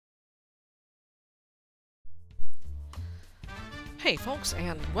Hey folks,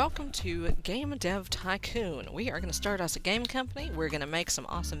 and welcome to Game Dev Tycoon. We are going to start us a game company. We're going to make some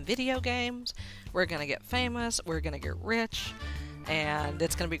awesome video games. We're going to get famous. We're going to get rich. And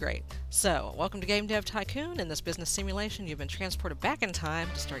it's going to be great. So, welcome to Game Dev Tycoon. In this business simulation, you've been transported back in time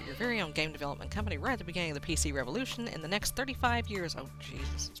to start your very own game development company right at the beginning of the PC revolution in the next 35 years. Oh,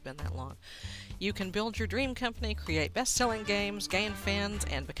 Jesus, it's been that long. You can build your dream company, create best-selling games, gain fans,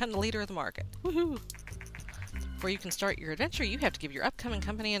 and become the leader of the market. Woohoo! Before you can start your adventure, you have to give your upcoming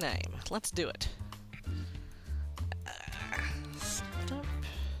company a name. Let's do it. Stump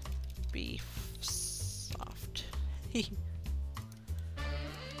Beef Soft. And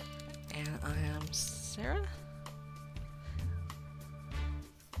I am Sarah.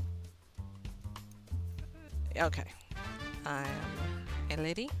 Okay. I am a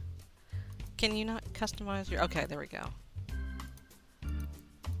lady. Can you not customize your... Okay, there we go.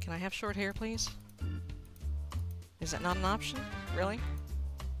 Can I have short hair, please? Is that not an option? Really?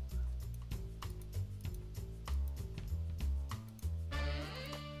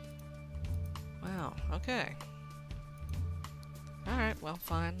 Wow, okay. Alright, well,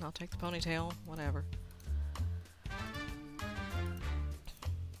 fine. I'll take the ponytail. Whatever.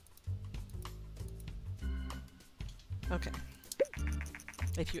 Okay.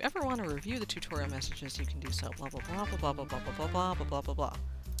 If you ever want to review the tutorial messages, you can do so. Blah, blah, blah, blah, blah, blah, blah, blah, blah, blah, blah, blah, blah.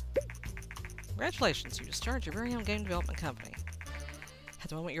 Congratulations, you just started your very own game development company. At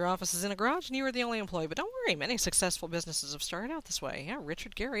the moment, your office is in a garage and you are the only employee, but don't worry, many successful businesses have started out this way. Yeah,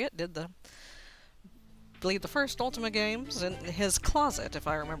 Richard Garriott did the first Ultima games in his closet, if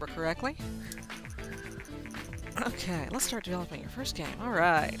I remember correctly. Okay, let's start developing your first game.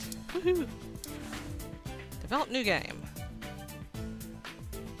 Alright. Woohoo! Develop new game.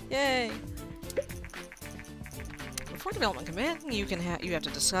 Yay! Before development commencing, you have to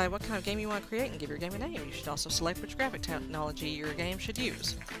decide what kind of game you want to create and give your game a name. You should also select which graphic technology your game should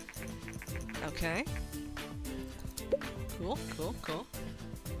use. Okay. Cool, cool, cool.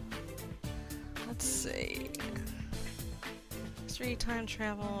 Let's see. History, time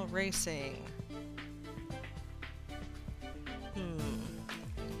travel, racing.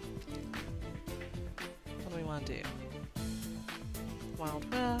 What do we want to do? Wild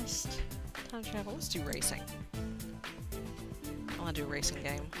West, time travel. Let's do racing. I want to do a racing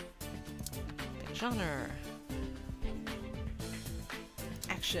game. Big genre.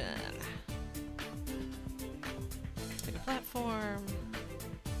 Action. Big platform.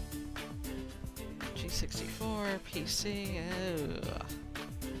 G64, PC. Oh.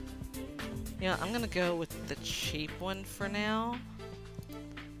 Yeah, I'm gonna go with the cheap one for now.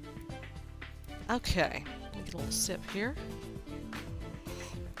 Okay. Let me get a little sip here.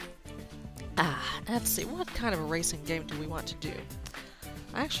 Let's see, what kind of a racing game do we want to do?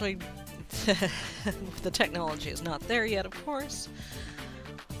 Actually, the technology is not there yet, of course.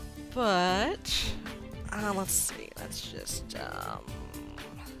 But, let's see, let's just,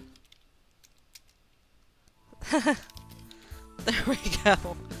 there we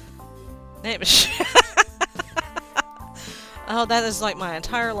go. Name is Oh, that is like my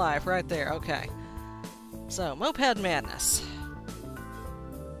entire life right there, okay. So, Moped Madness.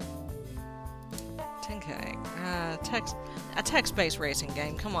 10K. A text-based racing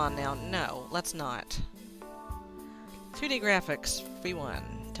game. Come on now. No, let's not. 2D graphics.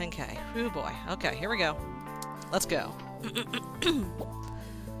 V1. 10K. Oh boy. Okay, here we go. Let's go.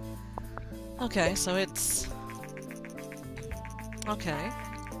 Okay, so it's... Okay.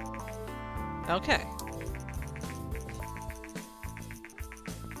 Okay.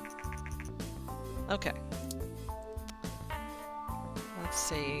 Okay. Let's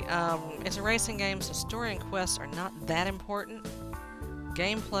see. It's a racing game, so story and quests are not that important.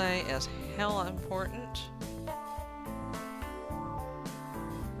 Gameplay is hella important.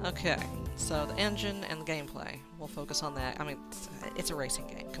 Okay, so the engine and the gameplay. We'll focus on that. I mean, it's a racing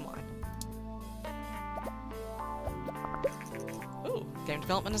game. Come on. Ooh, game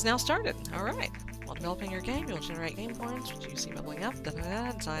development is now started. Alright. While developing your game, you'll generate game points, which you see bubbling up.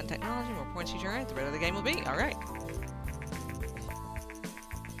 Design technology. The more points you generate, the better the game will be. Alright.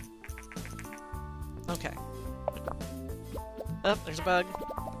 Okay. Oh, there's a bug.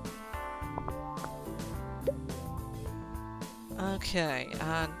 Okay,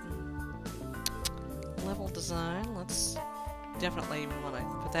 level design, let's definitely want to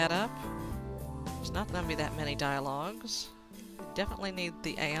put that up. There's not going to be that many dialogues. You definitely need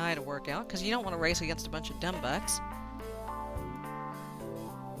the AI to work out, because you don't want to race against a bunch of dumb butts.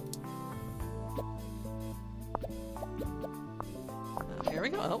 Here we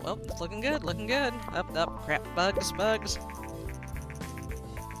go. Oh, well, it's looking good, looking good. Up, up, crap, bugs, bugs.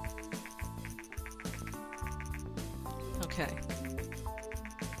 Okay.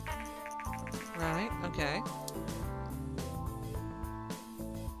 Right, okay.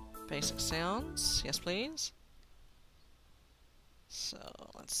 Basic sounds. Yes, please. So,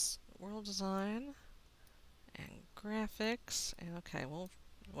 let's... world design. And graphics. And okay, well,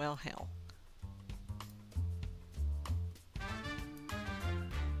 hell.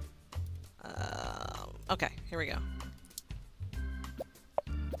 Okay, here we go.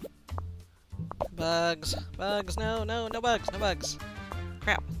 Bugs. Bugs. No, no, no bugs. No bugs.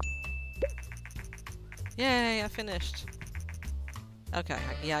 Crap. Yay, I finished. Okay,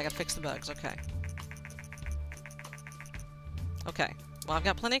 yeah, I gotta fix the bugs. Okay. Okay. Well, I've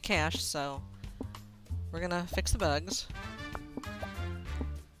got plenty of cash, so we're gonna fix the bugs.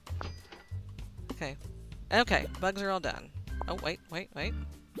 Okay. Okay, bugs are all done. Oh, wait.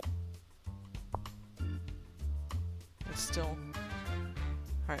 It's still...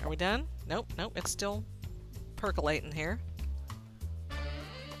 Alright, are we done? Nope, it's still percolating here.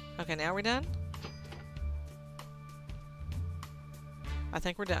 Okay, now we're done? I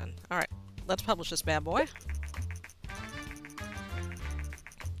think we're done. Alright, let's publish this bad boy.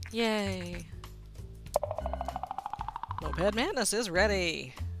 Yay! Moped Madness is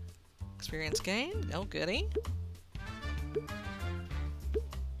ready! Experience gained? Oh, goody.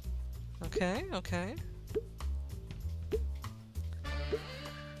 Okay.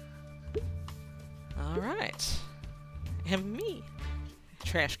 Alright. And me.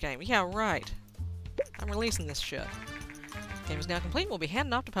 Trash game. Yeah, right. I'm releasing this shit. Game is now complete. We'll be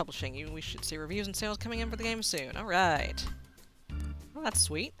handing off to publishing. We should see reviews and sales coming in for the game soon. Alright. Well, that's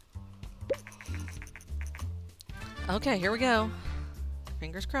sweet. Okay, here we go.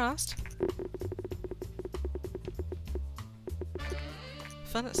 Fingers crossed.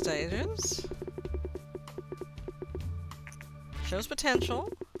 Fun at stages. Shows potential.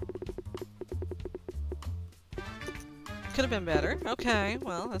 Could have been better. Okay,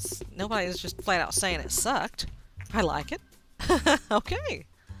 well, that's... Nobody's just flat out saying it sucked. I like it. Okay.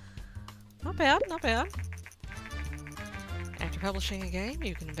 Not bad, not bad. After publishing a game,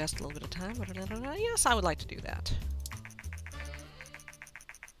 you can invest a little bit of time. Yes, I would like to do that.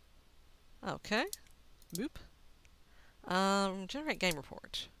 Okay. Boop. Generate game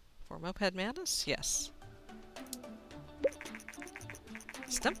report. For Moped Madness? Yes.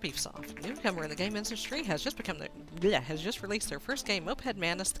 Stump Beef Soft, newcomer in the game industry, has just released their first game, Moped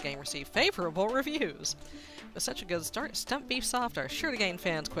Madness. The game received favorable reviews. With such a good start, Stump Beef Soft are sure to gain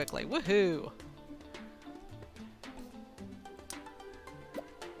fans quickly. Woohoo!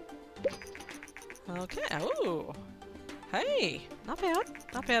 Okay. Ooh. Hey, not bad.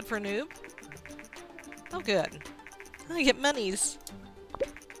 Not bad for a noob. Oh, good. I get monies.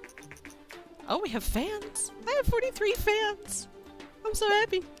 Oh, we have fans. I have 43 fans. I'm so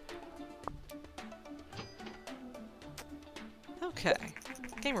happy. Okay.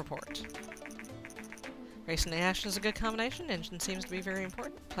 Game report. Racing and action is a good combination. Engine seems to be very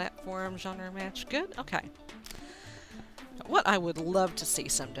important. Platform, genre match, good. Okay. What I would love to see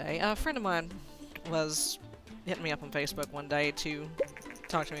someday, a friend of mine was hitting me up on Facebook one day to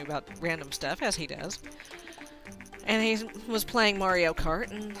talk to me about random stuff, as he does. And he was playing Mario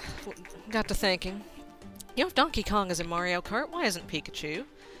Kart and got to thinking, you know, if Donkey Kong is in Mario Kart, why isn't Pikachu?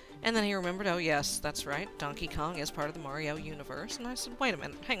 And then he remembered, oh yes, that's right, Donkey Kong is part of the Mario universe. And I said, wait a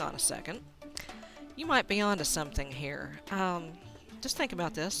minute, hang on a second. You might be onto something here. Just think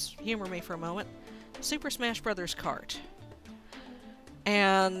about this. Humor me for a moment. Super Smash Bros. Kart.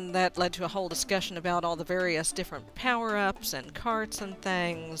 And that led to a whole discussion about all the various different power-ups and carts and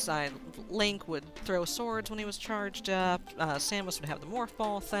things. Link would throw swords when he was charged up. Samus would have the Morph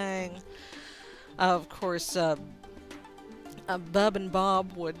Ball thing. Of course, Bub and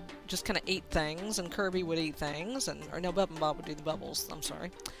Bob would just kind of eat things, and Kirby would eat things, or no, Bub and Bob would do the bubbles, I'm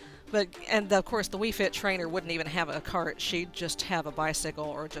sorry. And of course, the Wii Fit trainer wouldn't even have a cart, she'd just have a bicycle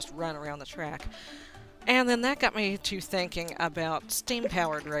or just run around the track. And then that got me to thinking about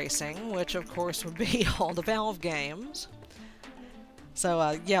steam-powered racing, which of course would be all the Valve games.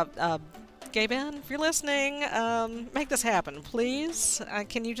 So, yeah, Gaben, if you're listening, make this happen, please.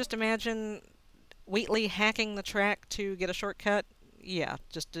 Can you just imagine Wheatley hacking the track to get a shortcut? Yeah,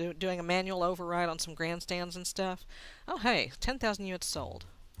 just doing a manual override on some grandstands and stuff. Oh, hey, 10,000 units sold.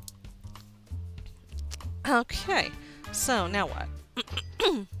 Okay, so now what?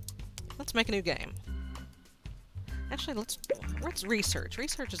 Let's make a new game. Actually, let's research.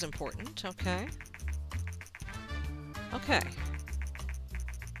 Research is important, okay. Okay.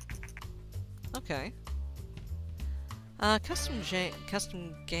 Okay.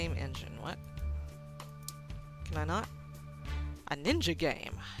 Custom game engine, what? Can I not? A ninja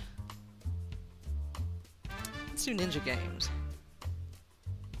game. Let's do ninja games.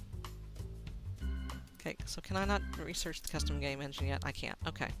 Okay, so can I not research the custom game engine yet? I can't.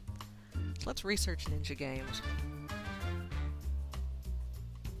 Okay. So let's research Ninja Games.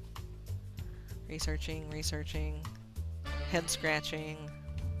 Researching. Head scratching.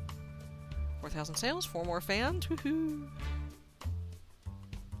 4,000 sales, 4 more fans. Woohoo!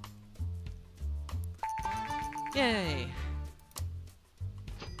 Yay!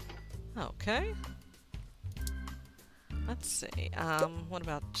 Okay. Let's see. What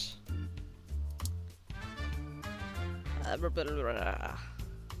about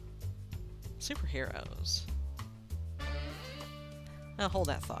superheroes? I'll hold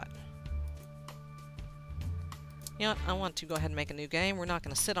that thought. You know what? I want to go ahead and make a new game. We're not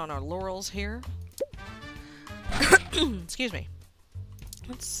going to sit on our laurels here. Excuse me.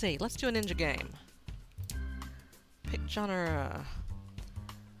 Let's see. Let's do a ninja game. Pick genre.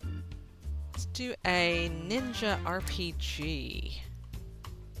 Let's do a ninja RPG.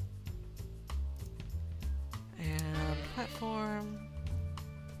 And platform.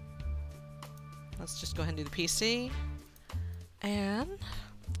 Let's just go ahead and do the PC. And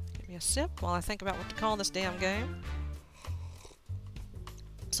give me a sip while I think about what to call this damn game.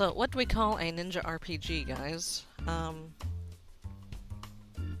 So, what do we call a ninja RPG, guys?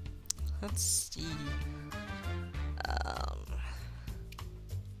 Let's see.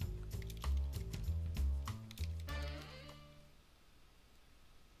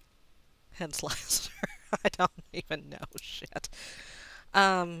 Head slicer. I don't even know. Shit.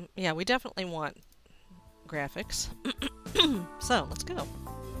 Yeah, we definitely want graphics. So, let's go.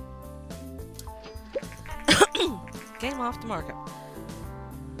 Game off the market.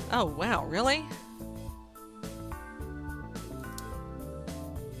 Oh, wow, really?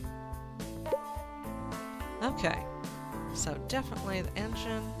 Okay. So, definitely the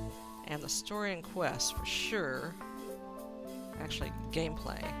engine and the story and quest for sure. Actually,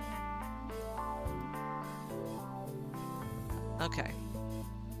 gameplay. Okay.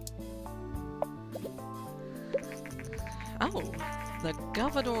 Oh, the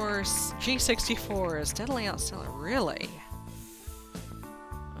Govador G64 is steadily outselling. Really?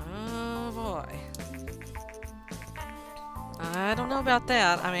 Oh boy. I don't know about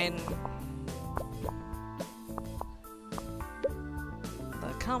that. I mean,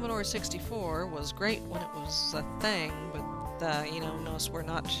 the Commodore 64 was great when it was a thing, but you know, notice we're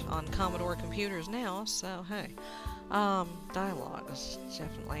not on Commodore computers now, so hey. Dialogue is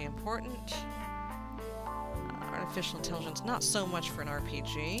definitely important. Artificial intelligence, not so much for an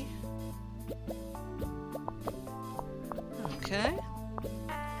RPG. Okay.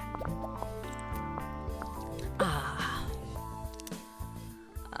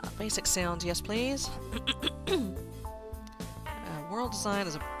 Basic sounds, yes please. World design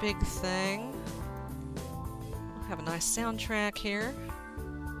is a big thing. We'll have a nice soundtrack here.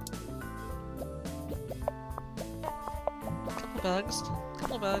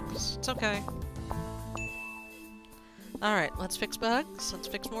 Couple bugs. It's okay. Alright, let's fix bugs. Let's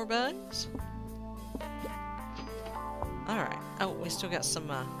fix more bugs. Alright. Oh, we still got some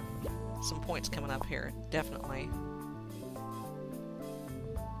points coming up here. Definitely.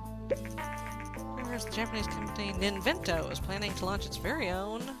 Where's the Japanese company Ninvento is planning to launch its very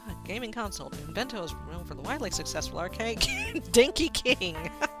own gaming console. Ninvento is known for the widely successful arcade Dinky King.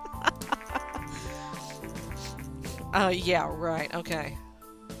 Yeah, right, okay.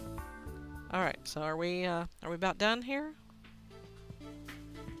 Alright, so are we about done here?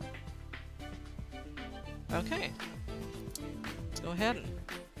 Okay. Let's go ahead and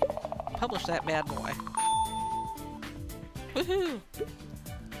publish that bad boy. Woohoo!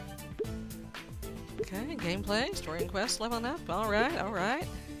 Okay, gameplay, story and quest leveling up. Alright, alright.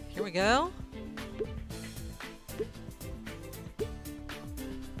 Here we go.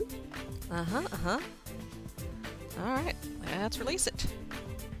 Alright, let's release it.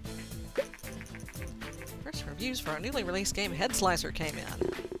 First reviews for our newly released game Head Slicer came in.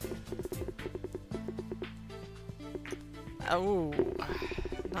 Oh,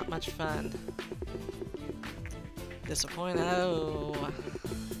 not much fun. Disappointed. Oh,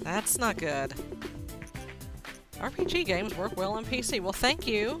 that's not good. RPG games work well on PC. Well, thank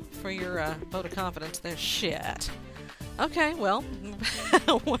you for your vote of confidence there. Shit. Okay, well,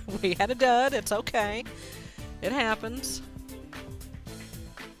 we had a dud. It's okay. It happens.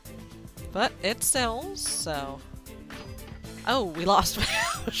 But it sells, so... Oh, we lost.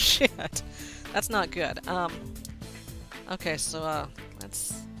 Oh, shit. That's not good. Okay, so,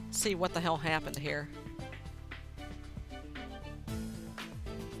 let's see what the hell happened here.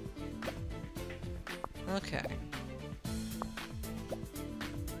 Okay.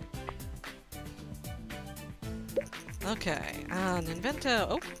 Okay, Ninvento.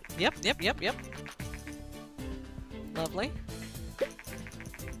 Oh, yep. Lovely.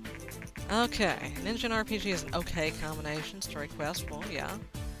 Okay, Ninja and RPG is an okay combination. Story quest, well, yeah.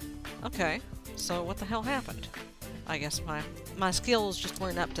 Okay, so what the hell happened? I guess my skills just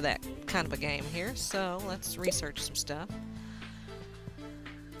weren't up to that kind of a game here, so let's research some stuff.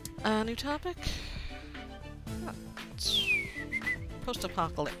 New topic? Oh,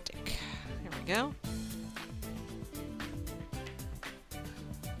 post-apocalyptic. Here we go.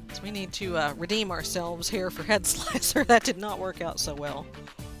 So we need to redeem ourselves here for Head Slicer. That did not work out so well.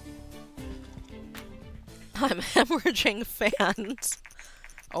 I'm hemorrhaging fans.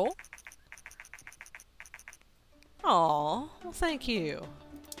 Oh? Aw, well thank you.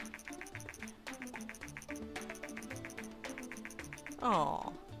 Aw.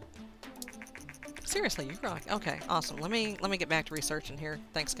 Seriously, you rock. Okay, awesome. Let me get back to researching here.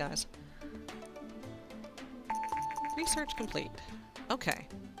 Thanks, guys. Research complete. Okay.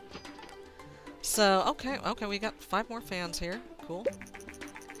 So, okay, we got 5 more fans here. Cool.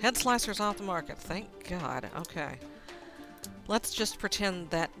 Head Slicer's off the market. Thank God. Okay. Let's just pretend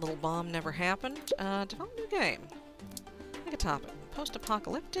that little bomb never happened. Develop new game. Pick a topic.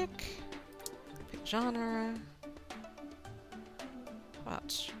 Post-apocalyptic. Pick genre.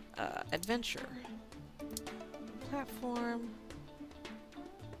 What? Adventure. Platform.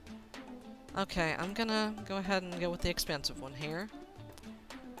 Okay, I'm gonna go ahead and go with the expensive one here.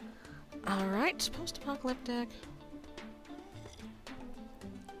 Alright, post-apocalyptic.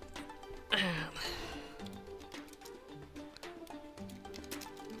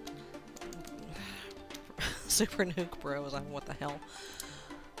 Super Nuke Bros, what the hell.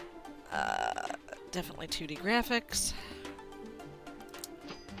 Definitely 2D graphics.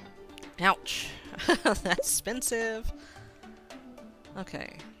 Ouch! That's expensive!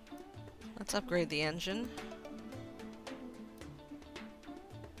 Okay. Let's upgrade the engine.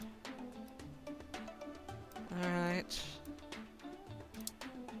 Alright.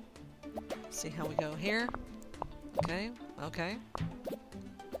 See how we go here. Okay, okay.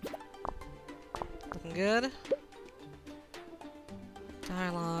 Looking good.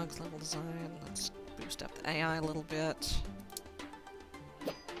 Dialogues, level design. Let's boost up the AI a little bit.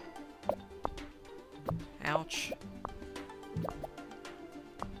 Ouch.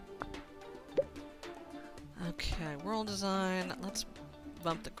 Okay, world design. Let's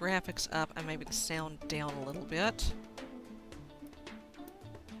bump the graphics up and maybe the sound down a little bit.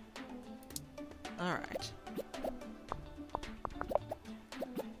 Alright.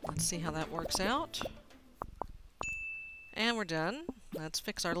 Let's see how that works out. And we're done. Let's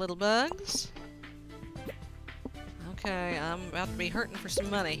fix our little bugs. Okay, I'm about to be hurting for some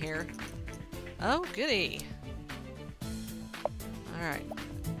money here. Oh, goody! Alright.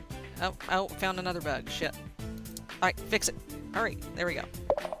 Oh, found another bug. Shit. Alright, fix it. Hurry. There we go.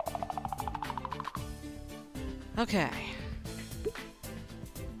 Okay.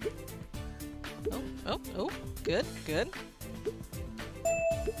 Oh, good, good.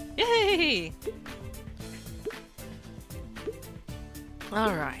 Yay!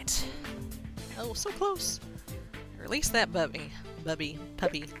 Alright. Oh, so close. Release that puppy.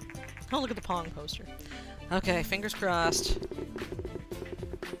 Oh, look at the Pong poster. Okay, fingers crossed.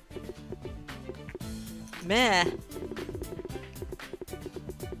 Meh.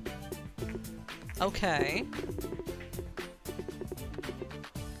 Okay.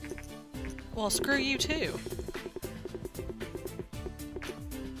 Well, screw you too.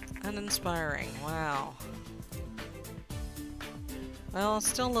 Uninspiring. Wow. Well, it's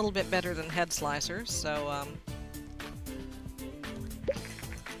still a little bit better than Head Slicer, so,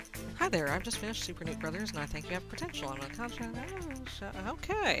 Hi there, I've just finished Super Nuke Brothers, and I think you have potential. I'm gonna contract... Oh,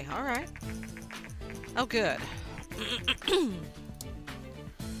 okay, alright. Oh, good.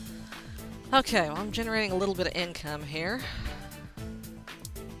 Okay, well, I'm generating a little bit of income here.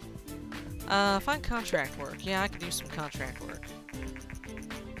 Find contract work. Yeah, I could do some contract work.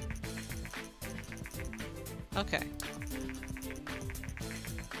 Okay.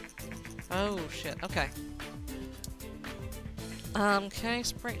 Oh, shit. Okay. Okay,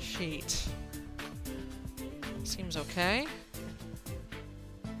 spreadsheet. Seems okay.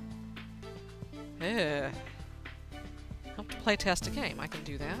 Help to play test a game. I can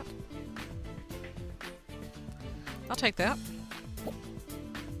do that. I'll take that.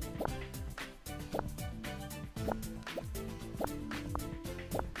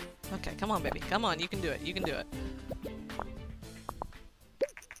 Okay, come on, baby. Come on, you can do it. You can do it.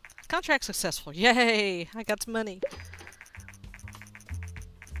 Contract successful. Yay! I got some money.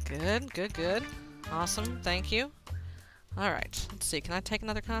 Good, good, good. Awesome. Thank you. Alright. Let's see. Can I take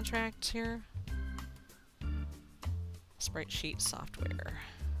another contract here? Spreadsheet software.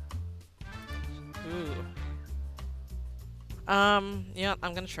 Ooh. Yeah,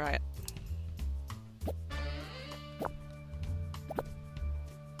 I'm gonna try it.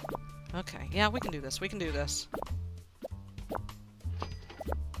 Okay, yeah, we can do this. We can do this.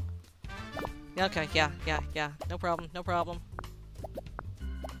 Yeah, okay, yeah. No problem, no problem.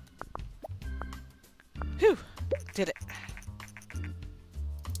 Whew! Did it.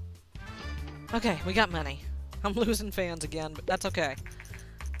 Okay, we got money. I'm losing fans again, but that's okay.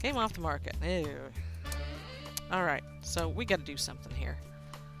 Game off the market. Ew. Alright, so we gotta do something here.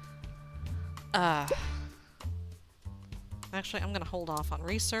 Actually, I'm gonna hold off on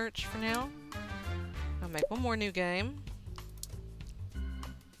research for now. I'll make one more new game.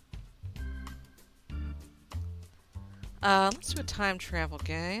 Let's do a time travel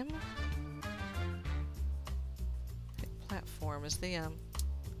game. What platform is the,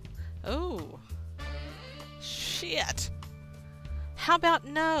 Oh! Shit! How about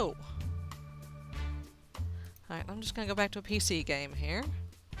no? Alright, I'm just gonna go back to a PC game here.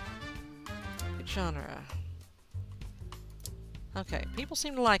 Good genre. Okay, people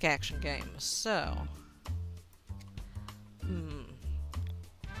seem to like action games, so...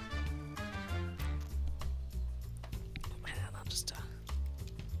 I'll just,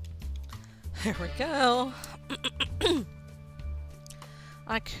 There we go!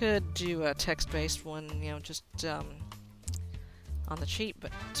 I could do a text-based one, you know, just, on the cheap,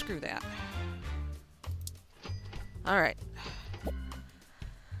 but screw that. Alright.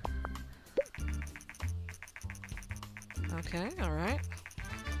 Okay, alright.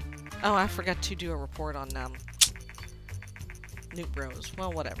 Oh, I forgot to do a report on, Nuke Bros.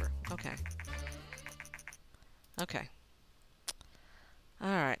 Well, whatever. Okay. Okay.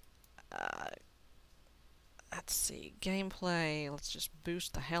 Alright. Let's see. Gameplay. Let's just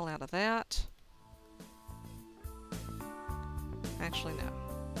boost the hell out of that. Actually, no.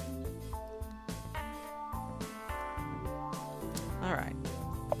 Alright.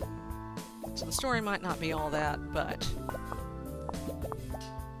 So the story might not be all that, but...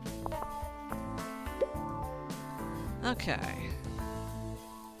 Okay.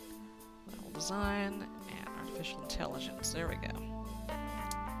 Level design and artificial intelligence. There we go.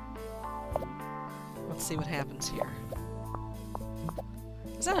 Let's see what happens here.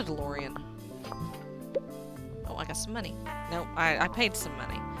 Is that a DeLorean? Oh, I got some money. No, I paid some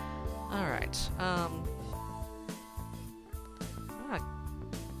money. Alright, I'm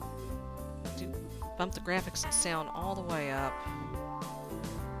gonna bump the graphics and sound all the way up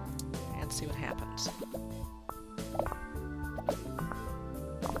and see what happens.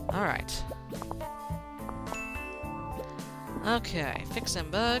 Alright. Okay, fix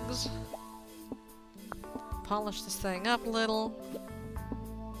them bugs. Polish this thing up a little.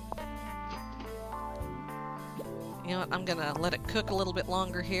 You know what, I'm gonna let it cook a little bit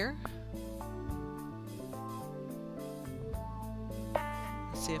longer here.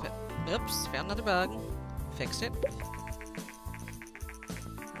 Let's see if it... Oops, found another bug. Fixed it.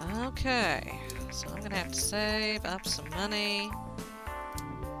 Okay, so I'm gonna have to save up some money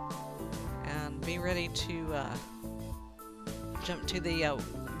and be ready to jump to the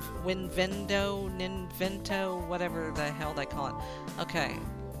Ninvento, whatever the hell they call it. Okay,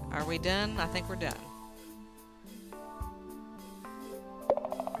 are we done? I think we're done.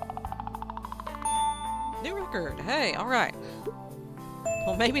 New record. Hey, alright.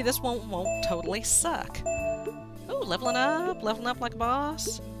 Well, maybe this won't totally suck. Ooh, leveling up like a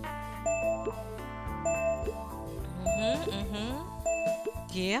boss.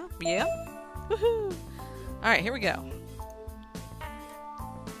 Yeah. Woohoo! Alright, here we go.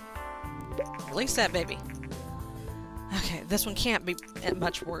 Release that baby. Okay, this one can't be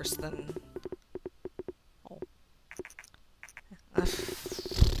much worse than... Oh.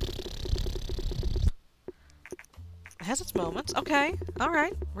 It has its moments. Okay,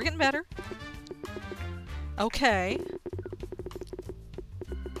 alright. We're getting better. Okay.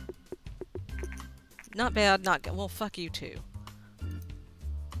 Not bad, not good. Well, fuck you too.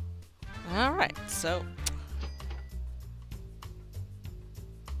 Alright, so...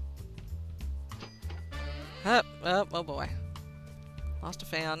 Oh boy. Lost a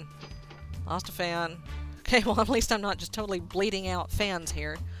fan. Lost a fan. Okay, well at least I'm not just totally bleeding out fans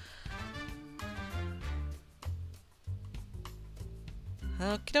here.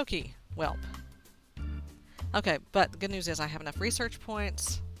 Okie dokie. Welp. Okay, but the good news is I have enough research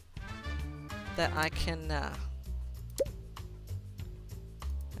points that I can, there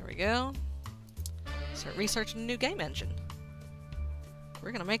we go. Start researching a new game engine.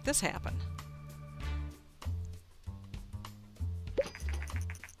 We're gonna make this happen.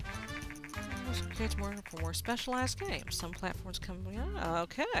 Creates more for more specialized games. Some platforms come...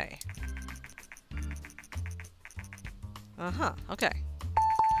 Okay. Uh-huh, okay.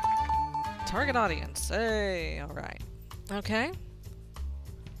 Target audience. Hey, alright. Okay.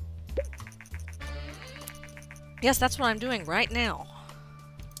 Yes, that's what I'm doing right now.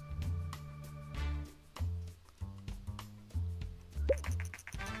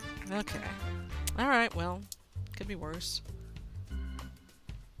 Okay. Alright, well, could be worse.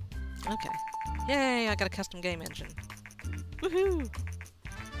 Okay. Yay, I got a custom game engine. Woohoo!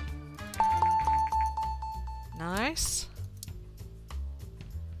 Nice.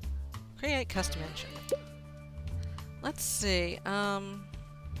 Create custom engine. Let's see,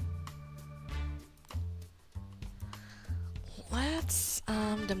 let's,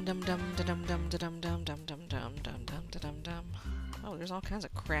 oh, there's all kinds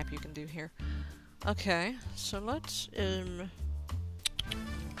of crap you can do here. Okay, so let's,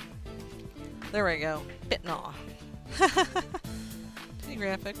 there we go. Bitnaw. 2D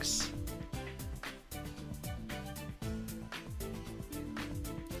graphics.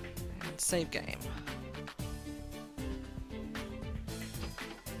 And save game.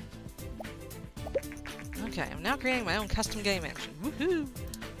 Okay, I'm now creating my own custom game engine. Woohoo!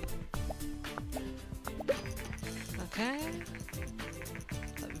 Okay.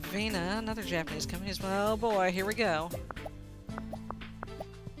 Vina, another Japanese company as well. Oh boy, here we go.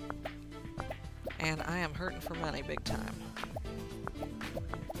 And I am hurting for money big time.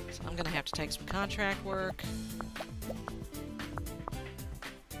 So I'm gonna have to take some contract work.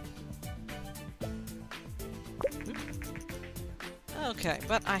 Okay,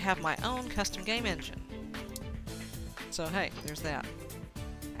 but I have my own custom game engine. So hey, there's that.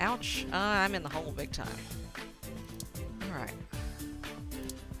 Ouch, I'm in the hole big time. Alright.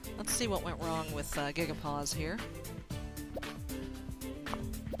 Let's see what went wrong with Gigapause here.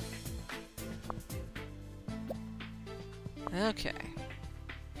 Okay.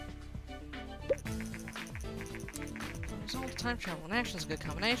 Result time travel and action is a good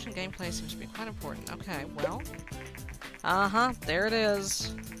combination. Gameplay seems to be quite important. Okay, well. Uh-huh, there it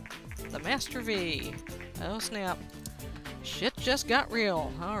is. The Master V. Oh snap. Shit just got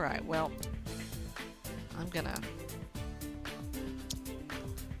real. Alright, well. I'm gonna...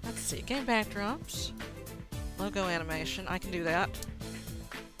 Let's see, game backdrops. Logo animation, I can do that.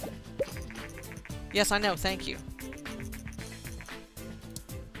 Yes, I know, thank you.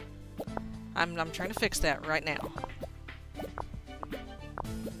 I'm trying to fix that right now.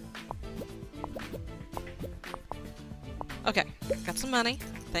 Okay, got some money.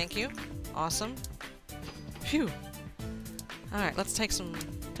 Thank you. Awesome. Phew. Alright, let's take some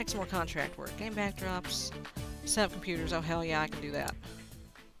more contract work. Game backdrops. Set up computers. Oh hell yeah, I can do that.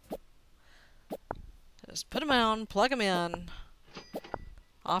 Just put them on, plug them in.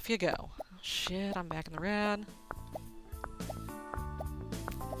 Off you go. Shit, I'm back in the red.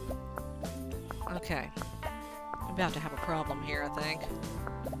 Okay. I'm about to have a problem here, I think.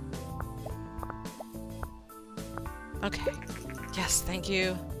 Okay. Yes, thank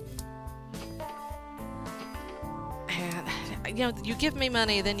you. And, you know, you give me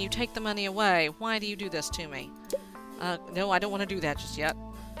money, then you take the money away. Why do you do this to me? No, I don't want to do that just yet.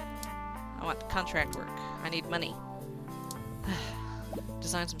 I want contract work. I need money.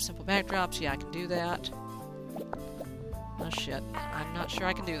 Design some simple backdrops. Yeah, I can do that. Oh shit. I'm not sure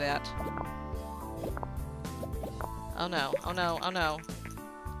I can do that. Oh no, oh no, oh no.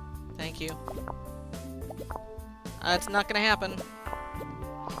 Thank you. It's not gonna happen.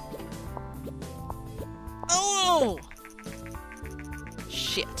 Oh!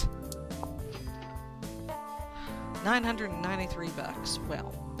 Shit. 993 bucks.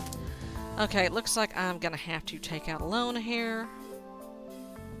 Well. Okay, it looks like I'm gonna have to take out a loan here.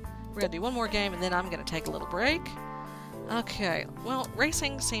 We're gonna do one more game and then I'm gonna take a little break. Okay, well,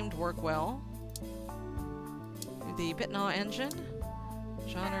 racing seemed to work well. The Bitnaw engine.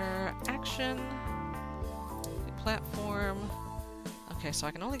 Genre action. The platform. Okay, so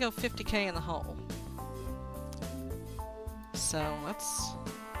I can only go 50k in the hole. So let's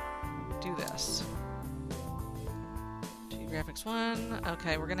do this. 2D graphics 1.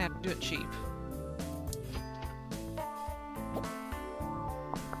 Okay, we're gonna have to do it cheap.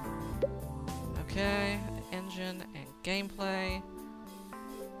 Okay, engine and gameplay.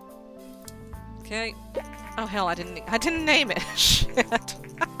 Okay. Oh hell, I didn't name it. Shit.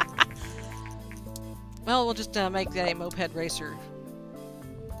 Well, we'll just make a Moped Racer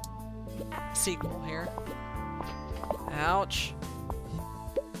sequel here. Ouch.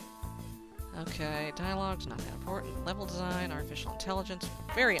 Okay, dialogue's not that important. Level design, artificial intelligence,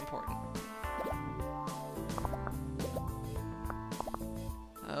 very important.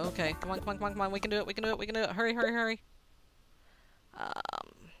 Okay, come on, come on, come on, come on, we can do it, we can do it, we can do it. Hurry, hurry, hurry.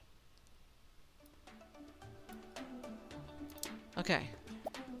 Okay.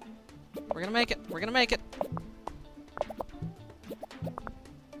 We're gonna make it. We're gonna make it.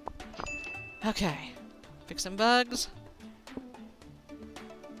 Okay. Fix some bugs.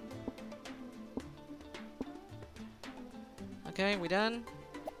 Okay, we done?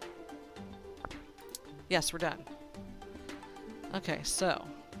 Yes, we're done. Okay, so.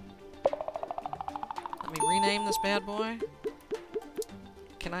 Let me rename this bad boy.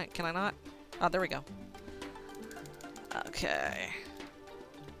 Can I not? Oh, there we go. Okay.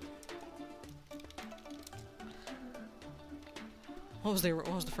 What was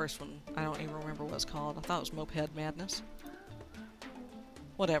the first one? I don't even remember what it's called. I thought it was Moped Madness.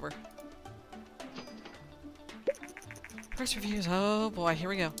 Whatever. First reviews. Oh boy, here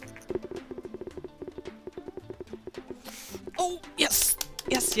we go. Oh, yes!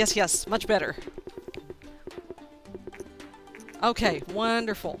 Yes, yes, yes. Much better. Okay,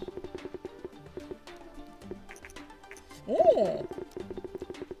 wonderful. Oh!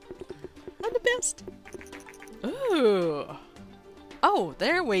 I'm the best. Ooh. Oh,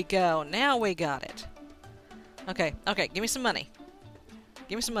 there we go. Now we got it. Okay, okay, give me some money.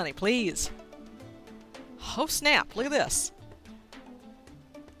 Give me some money, please. Oh, snap. Look at this.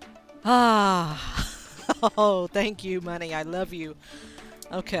 Ah. Oh, thank you, money. I love you.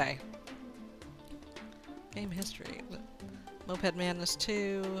 Okay. Game history. Moped Madness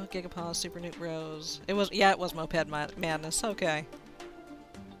 2, Gigapause, Super Nuke Bros. It was Moped Madness. Okay.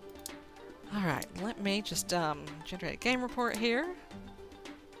 Alright, let me just, generate a game report here.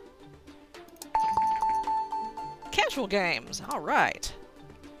 Casual games. Alright.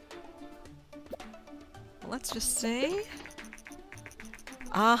 Let's just see.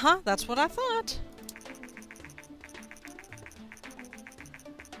 Uh-huh, that's what I thought.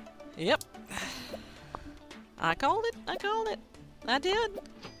 Yep. I called it. I called it. I did.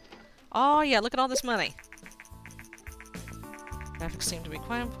 Oh, yeah, look at all this money. Graphics seem to be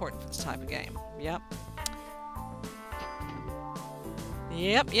quite important for this type of game. Yep.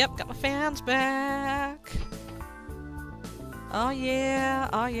 Yep, yep, got my fans back. Oh, yeah.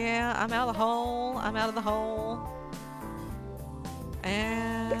 Oh, yeah. I'm out of the hole. I'm out of the hole.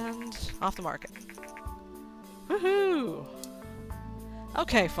 And off the market. Woohoo!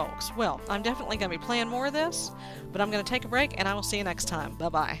 Okay, folks. Well, I'm definitely going to be playing more of this, but I'm going to take a break, and I will see you next time.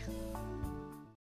 Bye-bye.